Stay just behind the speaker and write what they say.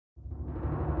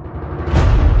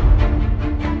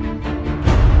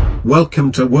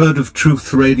Welcome to Word of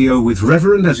Truth Radio with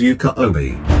Reverend Ezekiel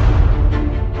Obi.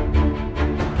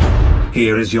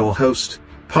 Here is your host,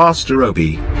 Pastor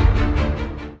Obi.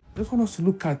 I just want us to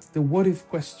look at the what if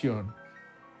question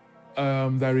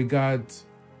that regards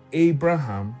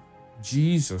Abraham,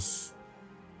 Jesus,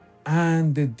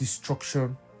 and the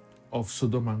destruction of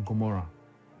Sodom and Gomorrah.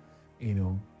 You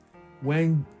know,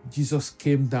 when Jesus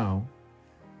came down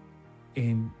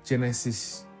in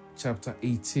Genesis chapter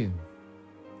 18,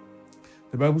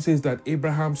 the Bible says that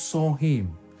Abraham saw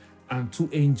him and two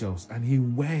angels, and he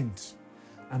went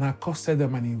and accosted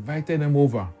them and invited them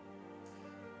over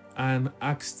and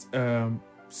asked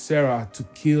Sarah to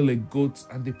kill a goat,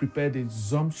 and they prepared a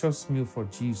sumptuous meal for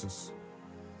Jesus.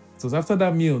 It was after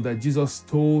that meal that Jesus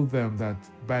told them that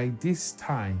by this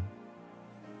time,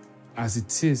 as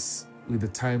it is with the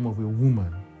time of a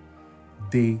woman,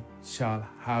 they shall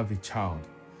have a child.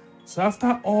 So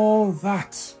after all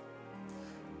that,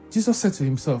 Jesus said to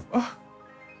himself,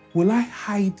 will I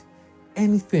hide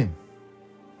anything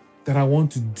that I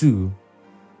want to do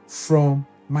from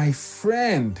my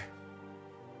friend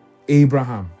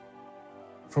Abraham?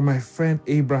 From my friend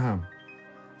Abraham.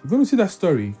 We're going to see that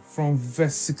story from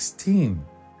verse 16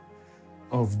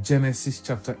 of Genesis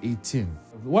chapter 18.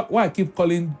 Why I keep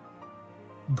calling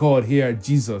God here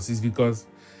Jesus is because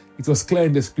it was clear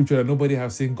in the scripture that nobody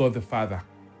has seen God the Father.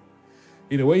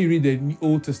 You know, when you read the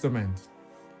Old Testament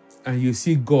and you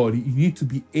see God, you need to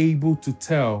be able to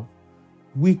tell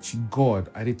which God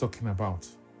are they talking about.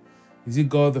 Is it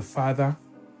God the Father?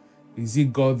 Is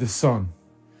it God the Son?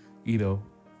 You know,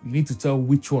 you need to tell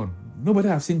which one. Nobody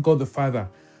has seen God the Father.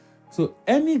 So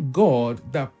any God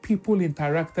that people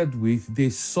interacted with,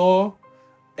 they saw,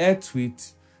 ate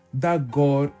with, that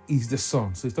God is the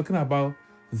Son. So he's talking about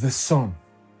the Son.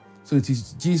 So it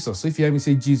is Jesus. So if you hear me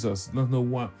say Jesus, don't know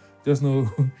what, just know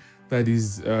that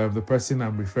is the person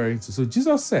I'm referring to. So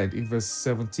Jesus said in verse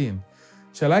 17,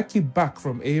 shall I keep back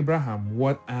from Abraham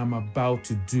what I am about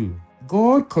to do?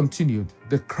 God continued,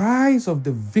 the cries of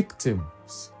the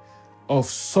victims of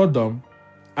Sodom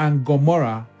and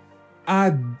Gomorrah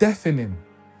are deafening.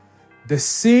 The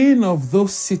sin of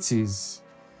those cities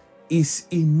is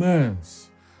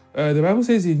immense. The Bible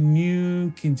says in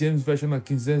New King James Version or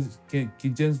King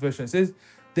James Version, it says,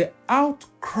 the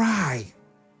outcry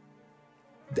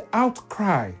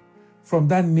from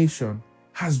that nation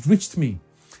has reached me.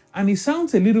 And it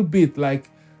sounds a little bit like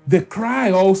the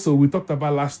cry also we talked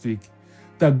about last week,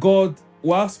 that God,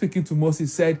 while speaking to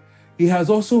Moses, said he has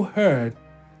also heard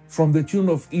from the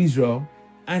children of Israel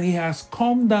and he has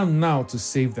come down now to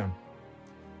save them.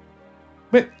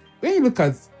 But when you look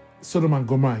at Sodom and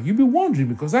Gomorrah, you'll be wondering,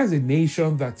 because that is a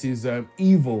nation that is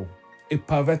evil, a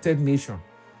perverted nation.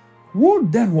 Who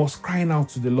then was crying out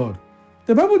to the Lord?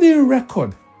 The Bible didn't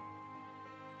record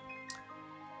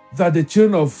that the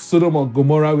children of Sodom and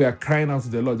Gomorrah were crying out to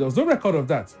the Lord. There was no record of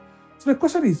that. So the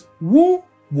question is, who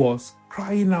was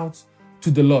crying out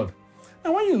to the Lord?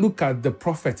 Now, when you look at the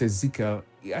prophet Ezekiel,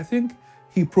 I think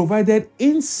he provided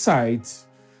insight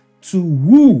to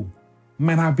who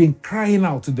might have been crying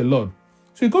out to the Lord.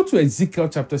 So you go to Ezekiel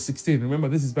chapter 16. Remember,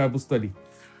 this is Bible study.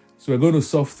 So we're going to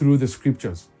surf through the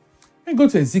scriptures. And go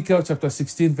to Ezekiel chapter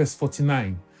 16, verse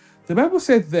 49. The Bible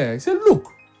said there, it said,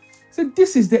 look, it said,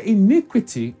 this is the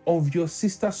iniquity of your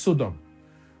sister Sodom.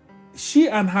 She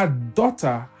and her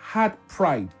daughter had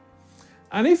pride.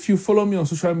 And if you follow me on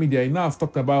social media, you know I've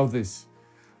talked about this,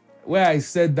 where I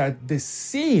said that the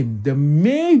sin, the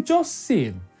major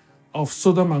sin of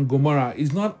Sodom and Gomorrah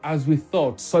is not as we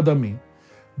thought, sodomy.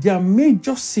 Their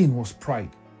major sin was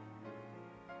pride.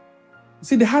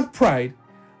 See, they had pride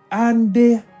and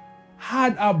they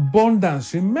had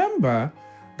abundance. Remember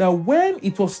that when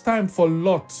it was time for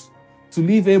Lot to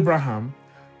leave Abraham,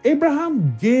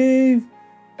 Abraham gave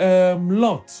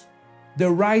Lot the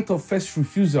right of first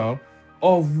refusal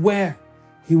of where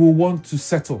he will want to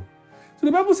settle. So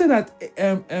the Bible said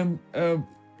that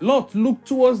Lot looked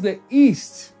towards the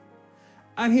east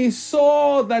and he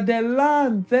saw that the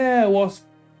land there was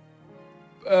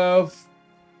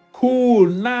cool,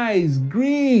 nice,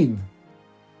 green.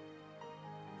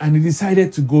 And he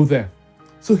decided to go there.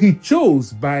 So he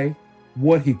chose by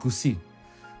what he could see.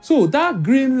 So that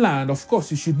green land, of course,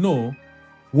 you should know,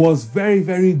 was very,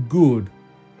 very good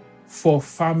for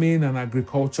farming and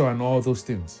agriculture and all those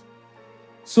things.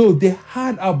 So they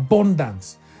had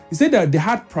abundance. He said that they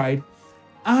had pride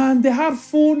and they had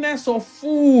fullness of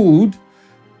food.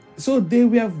 So they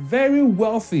were very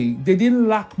wealthy. They didn't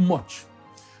lack much.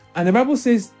 And the Bible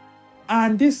says,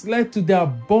 and this led to the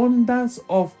abundance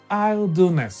of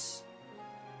idleness.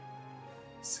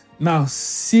 Now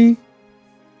see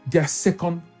their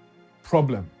second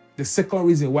problem. The second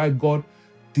reason why God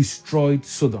destroyed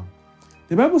Sodom.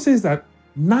 The Bible says that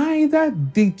neither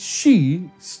did she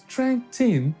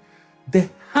strengthen the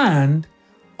hand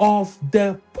of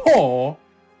the poor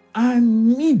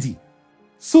and needy.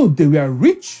 So they were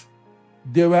rich,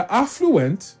 they were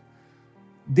affluent,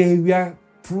 they were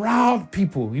proud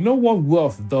people. You know what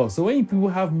wealth does? So when people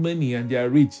have money and they are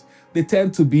rich, they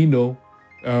tend to be,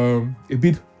 a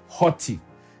bit haughty,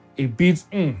 a bit,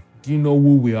 do you know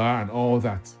who we are and all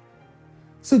that.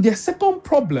 So their second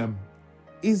problem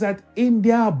is that in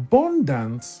their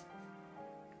abundance,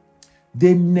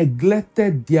 they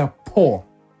neglected their poor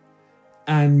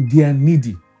and their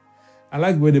needy. I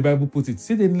like where the Bible puts it.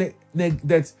 See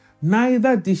that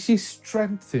neither did she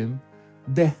strengthen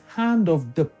the hand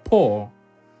of the poor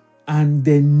and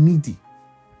the needy.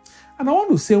 And I want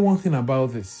to say one thing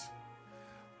about this.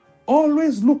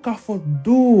 Always look out for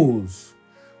those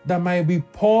that might be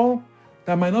poor,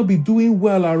 that might not be doing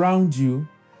well around you.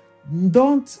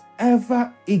 Don't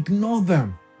ever ignore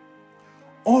them.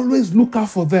 Always look out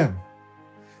for them.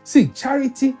 See,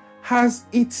 charity has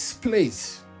its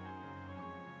place.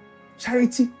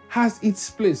 Charity has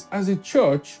its place. As a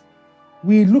church,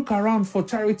 we look around for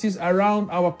charities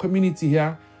around our community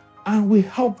here and we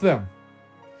help them.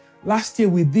 Last year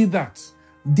we did that.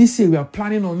 This year we are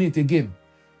planning on it again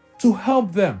to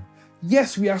help them.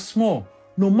 Yes, we are small.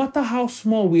 No matter how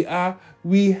small we are,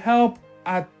 we help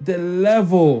at the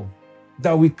level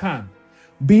that we can.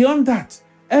 Beyond that,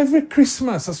 every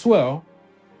Christmas as well,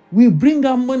 we bring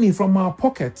our money from our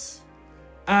pockets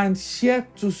and share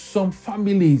to some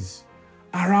families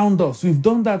around us. We've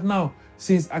done that now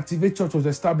since Activate Church was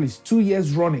established 2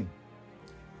 years running.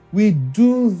 We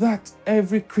do that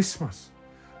every Christmas.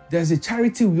 There's a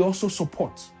charity we also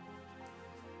support.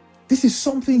 This is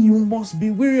something you must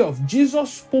be wary of.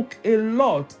 Jesus spoke a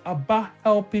lot about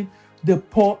helping the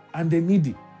poor and the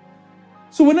needy.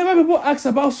 So whenever people ask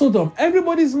about Sodom,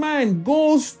 everybody's mind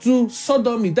goes to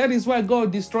sodomy. That is why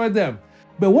God destroyed them.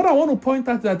 But what I want to point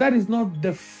out is that is not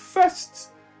the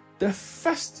first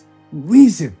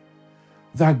reason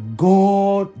that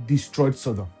God destroyed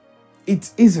Sodom.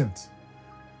 It isn't.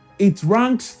 It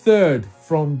ranks third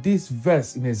from this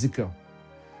verse in Ezekiel.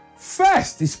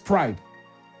 First is pride.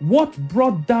 What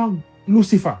brought down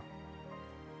Lucifer?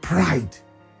 Pride.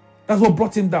 That's what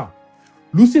brought him down.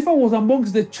 Lucifer was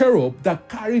amongst the cherub that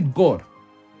carried God.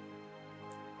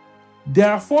 There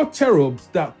are 4 cherubs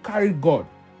that carried God.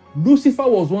 Lucifer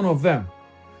was one of them.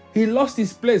 He lost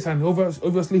his place and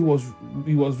obviously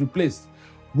he was replaced.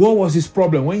 What was his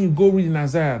problem? When you go read in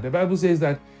Isaiah, the Bible says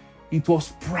that it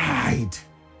was pride.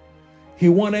 He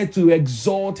wanted to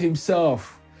exalt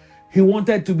himself. He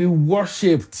wanted to be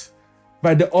worshipped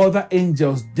by the other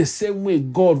angels the same way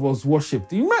God was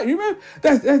worshipped. You might remember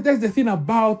that's the thing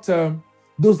about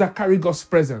those that carry God's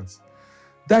presence.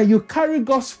 That you carry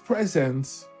God's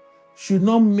presence should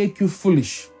not make you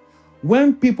foolish.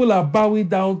 When people are bowing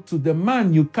down to the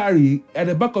man you carry, at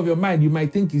the back of your mind, you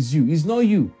might think it's you. It's not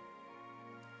you.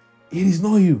 It is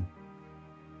not you.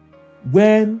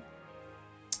 When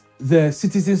the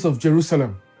citizens of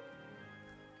Jerusalem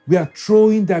were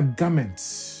throwing their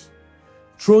garments,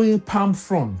 throwing palm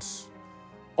fronds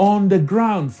on the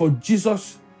ground for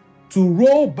Jesus to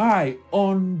roll by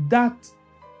on that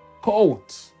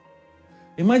colt.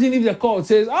 Imagine if the colt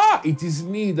says, it is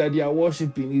me that they are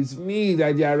worshiping, it's me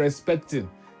that they are respecting.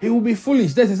 He will be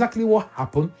foolish. That's exactly what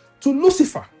happened to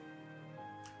Lucifer.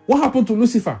 What happened to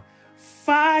Lucifer?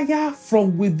 Fire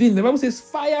from within. The Bible says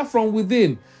fire from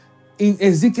within in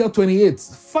Ezekiel 28.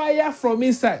 Fire from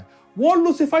inside. What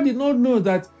Lucifer did not know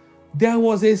that there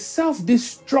was a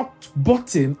self-destruct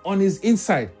button on his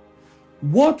inside.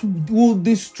 What will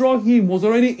destroy him was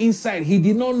already inside. He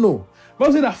did not know. The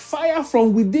Bible said that fire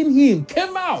from within him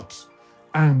came out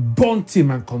and burnt him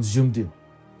and consumed him.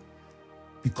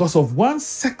 Because of 1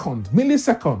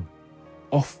 millisecond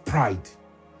of pride.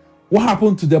 What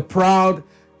happened to the proud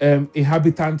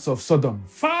inhabitants of Sodom?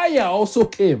 Fire also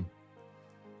came.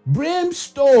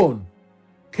 Brimstone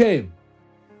came.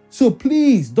 So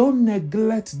please don't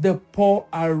neglect the poor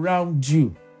around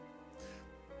you.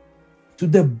 To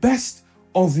the best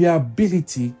of your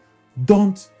ability,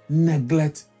 don't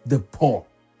neglect the poor.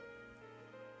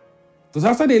 Because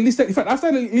after they listed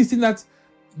that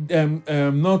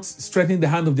not strengthening the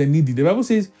hand of the needy, the Bible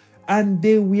says, and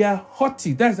they were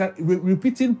haughty. That's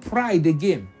repeating pride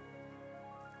again.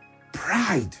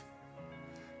 Pride.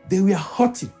 They were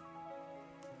haughty.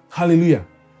 Hallelujah.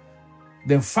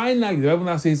 Then finally, the Bible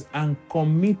now says, and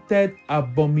committed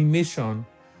abomination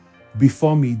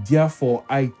before me. Therefore,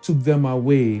 I took them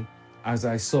away as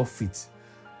I saw fit.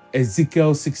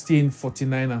 Ezekiel 16,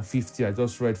 49 and 50. I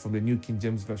just read from the New King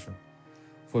James Version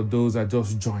for those that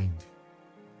just joined.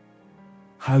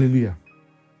 Hallelujah.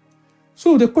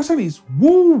 So the question is,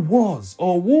 who was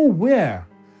or who were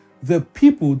the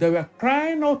people that were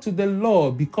crying out to the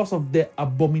Lord because of the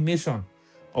abomination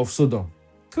of Sodom?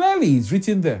 Clearly, it's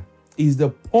written there. It's the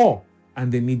poor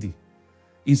and the needy.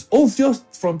 It's obvious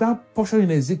from that portion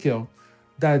in Ezekiel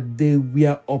that they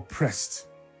were oppressed.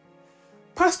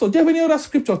 Pastor, do you have any other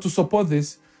scripture to support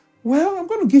this? Well, I'm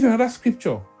going to give you another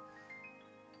scripture.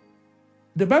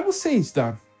 The Bible says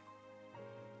that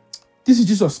this is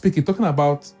Jesus speaking, talking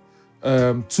about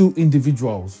two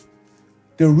individuals,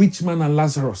 the rich man and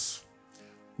Lazarus.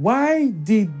 Why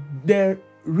did the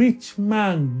rich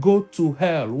man go to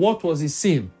hell? What was his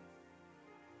sin?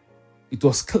 It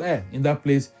was clear in that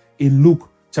place in Luke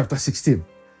chapter 16.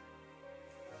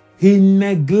 He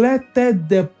neglected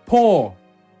the poor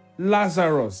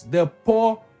Lazarus, the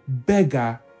poor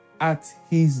beggar at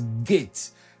his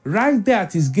gate. Right there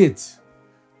at his gate.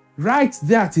 Right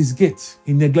there at his gate.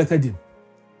 He neglected him.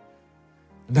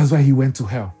 And that's why he went to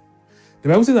hell. The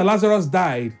Bible says that Lazarus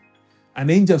died and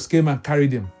angels came and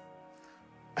carried him.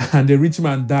 And the rich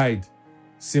man died.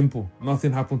 Simple.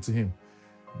 Nothing happened to him.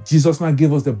 Jesus now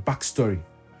gave us the backstory.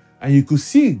 And you could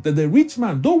see that the rich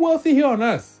man, though wealthy here on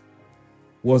earth,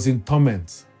 was in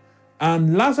torment.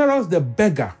 And Lazarus, the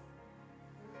beggar,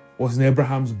 was in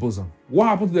Abraham's bosom. What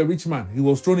happened to the rich man? He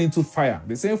was thrown into fire.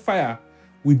 The same fire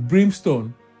with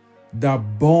brimstone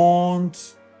that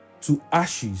burnt to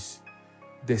ashes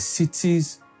the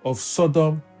cities of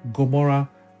Sodom, Gomorrah,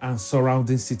 and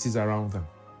surrounding cities around them.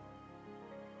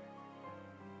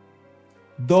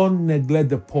 Don't neglect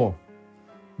the poor.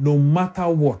 No matter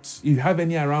what, if you have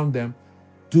any around them,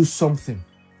 do something.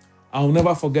 I'll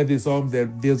never forget this all the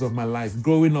days of my life.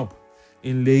 Growing up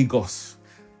in Lagos,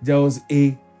 there was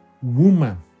a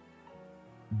woman,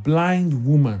 blind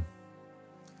woman,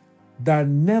 that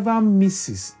never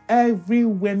misses every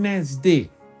Wednesday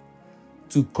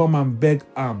to come and beg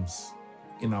alms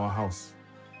in our house.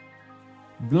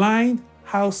 Blind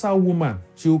Hausa woman.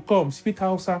 She will come, speak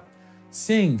Hausa,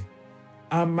 sing,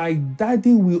 and my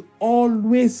daddy will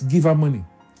always give her money.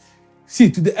 See,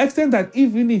 to the extent that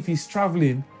even if he's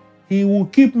traveling, he will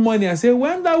keep money and say,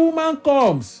 when that woman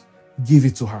comes, give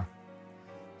it to her.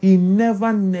 He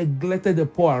never neglected the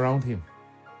poor around him.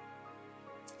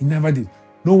 He never did.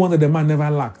 No wonder the man never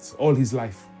lacked all his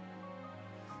life.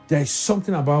 There is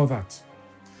something about that.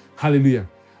 Hallelujah.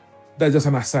 That's just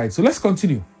an aside. So let's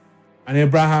continue. And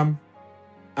Abraham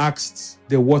asked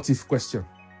the what if question.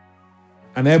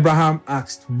 And Abraham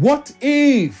asked, what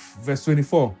if? Verse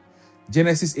 24.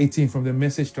 Genesis 18 from the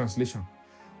Message translation.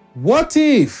 What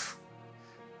if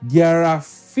there are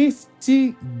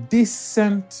 50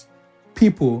 decent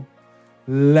people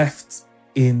left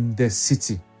in the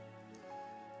city?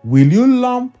 Will you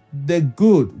lump the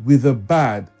good with the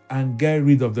bad and get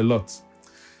rid of the lot?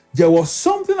 There was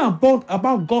something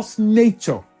about God's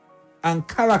nature and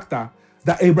character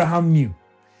that Abraham knew.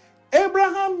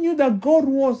 Abraham knew that God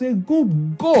was a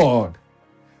good God,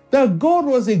 that God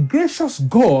was a gracious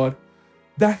God,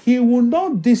 that he would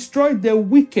not destroy the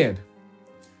wicked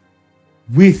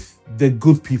with the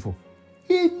good people.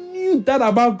 He knew that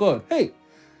about God. Hey,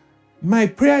 my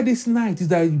prayer this night is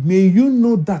that may you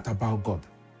know that about God.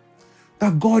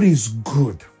 That God is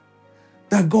good.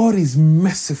 That God is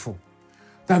merciful.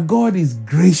 That God is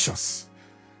gracious.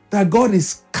 That God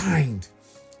is kind.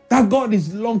 That God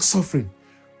is long-suffering.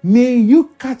 May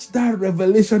you catch that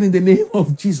revelation in the name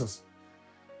of Jesus.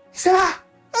 He said, are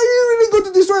you really going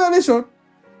to destroy the nation?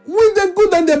 With the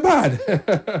good and the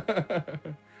bad.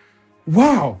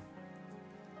 Wow.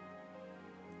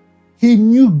 He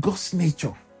knew God's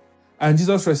nature. And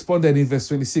Jesus responded in verse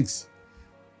 26.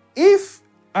 If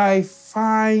I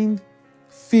find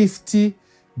 50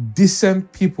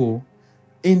 decent people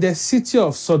in the city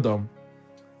of Sodom,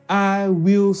 I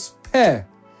will spare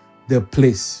the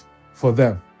place for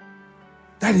them.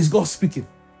 That is God speaking.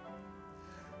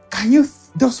 Can you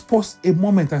just pause a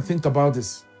moment and think about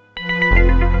this?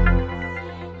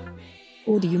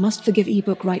 Order You Must Forgive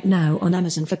ebook right now on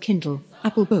Amazon for Kindle,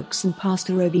 Apple Books and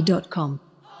PastorObi.com.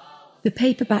 The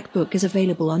paperback book is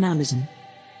available on Amazon.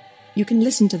 You can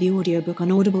listen to the audiobook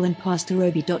on Audible and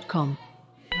PastorObi.com.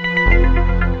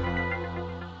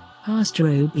 Pastor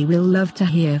Obi will love to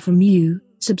hear from you.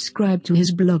 Subscribe to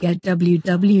his blog at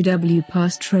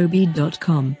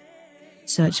www.pastorobi.com.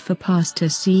 Search for Pastor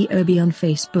C. Obi on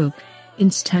Facebook,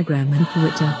 Instagram and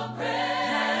Twitter.